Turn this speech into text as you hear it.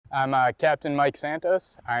I'm Captain Mike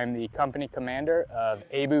Santos. I'm the company commander of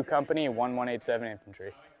ABU Company 1187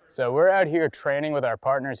 Infantry. So we're out here training with our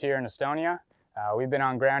partners here in Estonia. We've been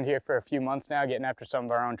on ground here for a few months now, getting after some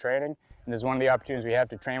of our own training. And this is one of the opportunities we have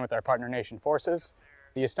to train with our partner nation forces.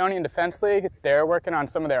 The Estonian Defense League, they're working on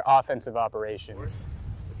some of their offensive operations.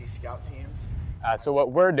 With these scout teams? So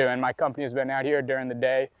what we're doing, my company has been out here during the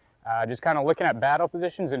day, just kind of looking at battle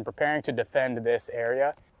positions and preparing to defend this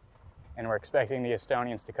area. And we're expecting the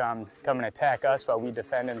Estonians to come and attack us while we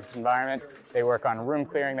defend in this environment. They work on room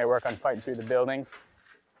clearing, they work on fighting through the buildings.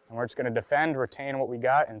 And we're just going to defend, retain what we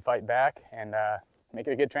got, and fight back, and make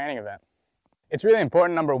it a good training event. It's really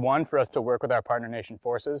important, number one, for us to work with our partner nation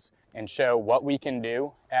forces and show what we can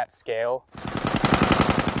do at scale.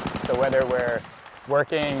 So whether we're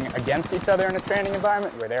working against each other in a training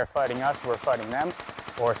environment, where they're fighting us, we're fighting them,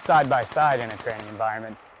 or side by side in a training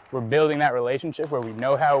environment, we're building that relationship where we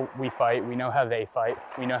know how we fight, we know how they fight,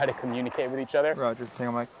 we know how to communicate with each other. Roger,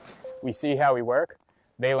 tango Mike. We see how we work.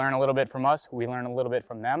 They learn a little bit from us, we learn a little bit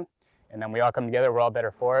from them, and then we all come together, we're all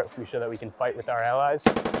better for it. We show that we can fight with our allies.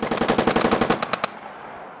 Hey,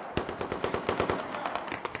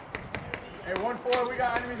 1-4, we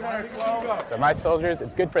got enemies on our 12. So my soldiers,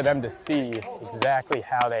 it's good for them to see exactly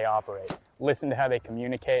how they operate, listen to how they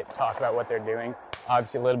communicate, talk about what they're doing.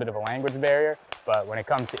 Obviously a little bit of a language barrier, but when it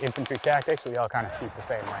comes to infantry tactics, we all kind of speak the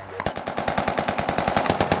same language.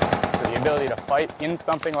 So the ability to fight in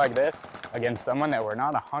something like this against someone that we're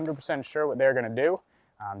not 100% sure what they're going to do,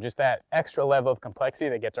 just that extra level of complexity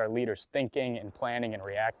that gets our leaders thinking and planning and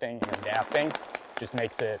reacting and adapting, just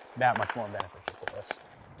makes it that much more beneficial for us.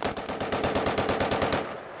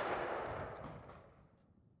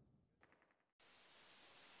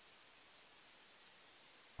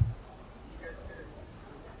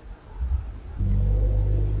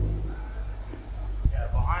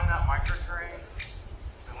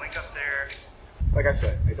 Like I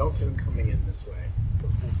said, I don't see them coming in this way.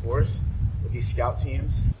 But full force with these scout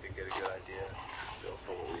teams, you can get a good idea still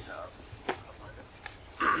for what we have.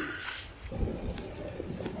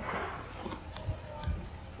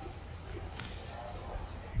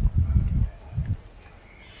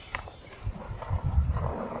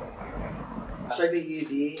 Check the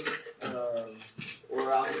EUD,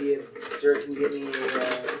 or I'll see if Sir can get me a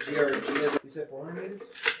GRG. You said 400 meters?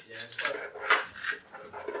 Yeah.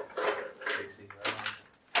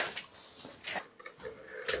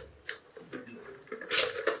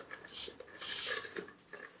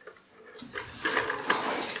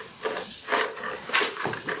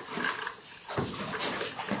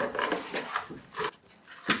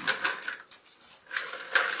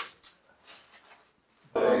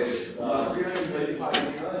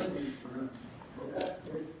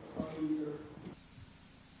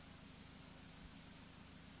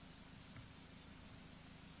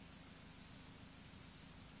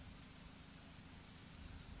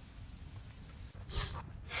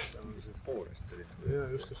 Yeah,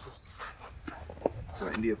 just. So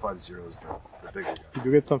India 50 is the bigger guy. Did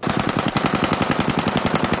you get something?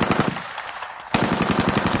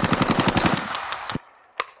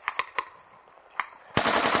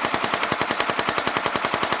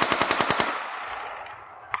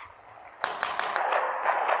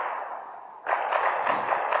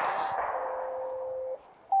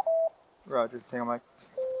 Roger, tango Mike.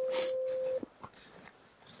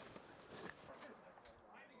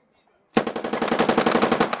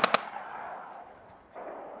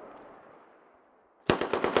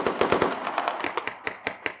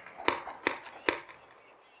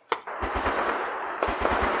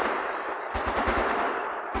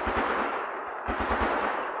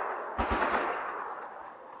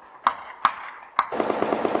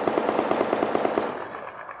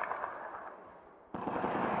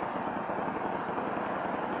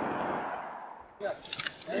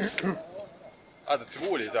 Tahad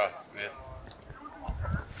sivuuli ei saa, mees.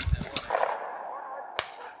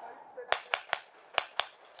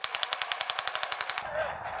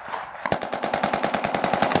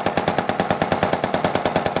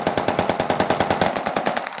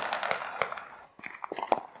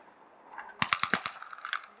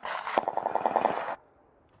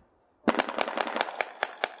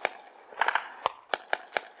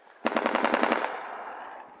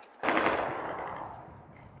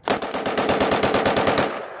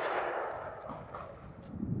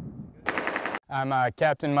 I'm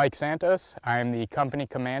Captain Mike Santos. I'm the company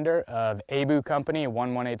commander of ABU Company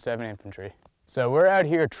 1187 Infantry. So we're out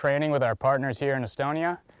here training with our partners here in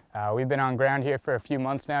Estonia. We've been on ground here for a few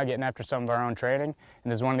months now, getting after some of our own training.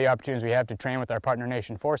 And this is one of the opportunities we have to train with our partner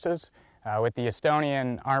nation forces. With the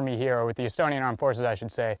Estonian Army here, or with the Estonian Armed Forces, I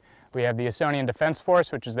should say, We have the Estonian Defense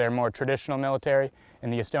Force, which is their more traditional military,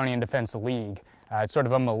 and the Estonian Defense League. It's sort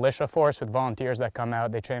of a militia force with volunteers that come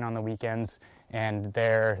out, they train on the weekends, and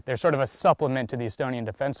they're sort of a supplement to the Estonian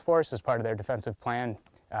Defense Force as part of their defensive plan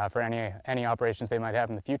for any operations they might have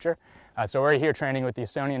in the future. So we're here training with the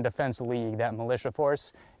Estonian Defense League, that militia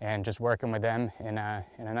force, and just working with them in a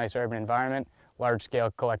nice urban environment,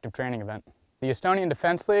 large-scale collective training event. The Estonian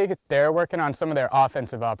Defense League, they're working on some of their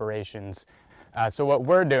offensive operations. So what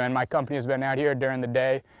we're doing, my company has been out here during the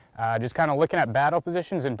day, just kind of looking at battle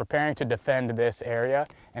positions and preparing to defend this area,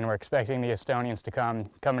 and we're expecting the Estonians to come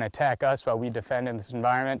and attack us while we defend in this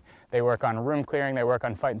environment. They work on room clearing, they work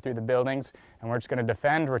on fighting through the buildings, and we're just going to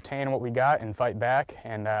defend, retain what we got, and fight back,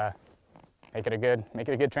 and make it a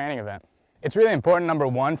good training event. It's really important, number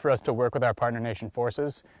one, for us to work with our partner nation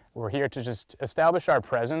forces. We're here to just establish our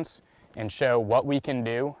presence and show what we can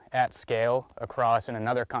do at scale across in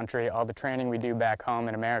another country. All the training we do back home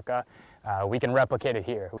in America, we can replicate it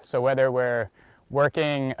here. So whether we're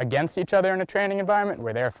working against each other in a training environment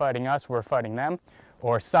where they're fighting us, we're fighting them,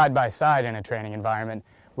 or side by side in a training environment,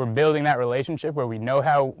 we're building that relationship where we know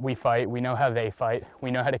how we fight, we know how they fight,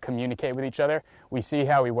 we know how to communicate with each other, we see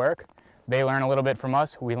how we work. They learn a little bit from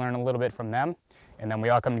us, we learn a little bit from them, and then we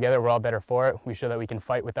all come together, we're all better for it. We show that we can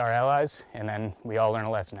fight with our allies, and then we all learn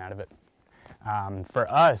a lesson out of it. For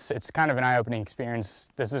us, it's kind of an eye-opening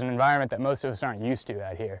experience. This is an environment that most of us aren't used to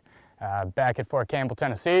out here. Back at Fort Campbell,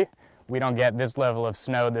 Tennessee, we don't get this level of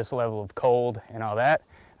snow, this level of cold, and all that.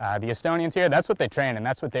 The Estonians here, that's what they train and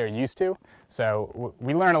that's what they're used to. So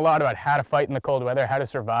we learn a lot about how to fight in the cold weather, how to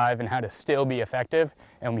survive, and how to still be effective.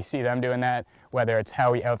 And we see them doing that, whether it's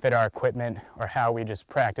how we outfit our equipment or how we just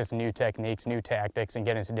practice new techniques, new tactics, and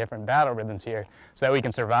get into different battle rhythms here so that we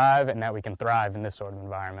can survive and that we can thrive in this sort of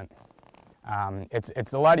environment.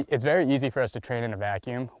 It's very easy for us to train in a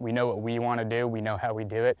vacuum. We know what we want to do, we know how we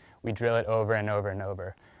do it, we drill it over and over and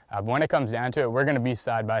over. When it comes down to it, we're going to be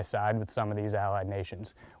side by side with some of these allied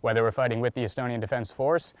nations, whether we're fighting with the Estonian Defense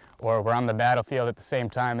Force or we're on the battlefield at the same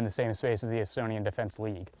time in the same space as the Estonian Defense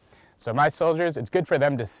League. So my soldiers, it's good for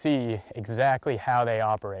them to see exactly how they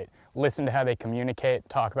operate, listen to how they communicate,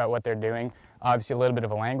 talk about what they're doing. Obviously a little bit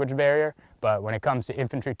of a language barrier, but when it comes to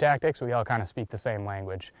infantry tactics, we all kind of speak the same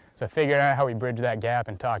language. So figuring out how we bridge that gap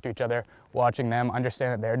and talk to each other, watching them,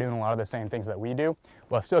 understand that they're doing a lot of the same things that we do,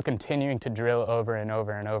 while still continuing to drill over and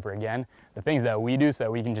over and over again the things that we do so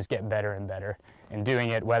that we can just get better and better. And doing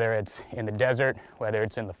it whether it's in the desert, whether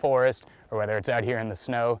it's in the forest, or whether it's out here in the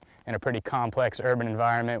snow in a pretty complex urban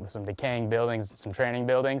environment with some decaying buildings, some training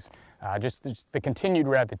buildings, just the continued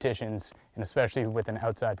repetitions, and especially with an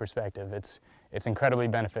outside perspective, it's incredibly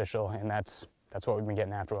beneficial, and that's what we've been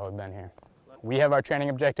getting after while we've been here. We have our training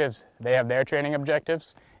objectives, they have their training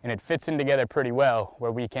objectives, and it fits in together pretty well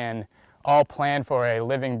where we can all plan for a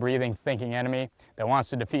living, breathing, thinking enemy that wants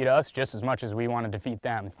to defeat us just as much as we want to defeat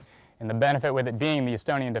them. And the benefit with it being the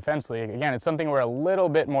Estonian Defense League, again, it's something we're a little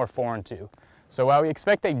bit more foreign to. So while we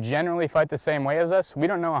expect they generally fight the same way as us, we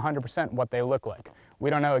don't know 100% what they look like. We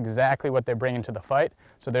don't know exactly what they're bringing to the fight,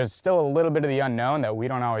 so there's still a little bit of the unknown that we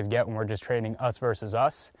don't always get when we're just training us versus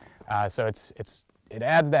us. So it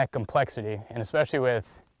adds that complexity, and especially with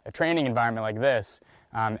a training environment like this,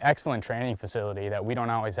 excellent training facility that we don't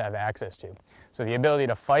always have access to. So the ability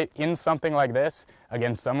to fight in something like this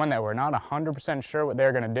against someone that we're not 100% sure what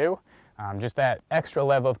they're going to do, just that extra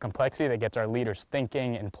level of complexity that gets our leaders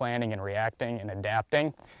thinking and planning and reacting and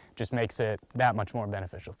adapting, just makes it that much more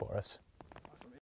beneficial for us.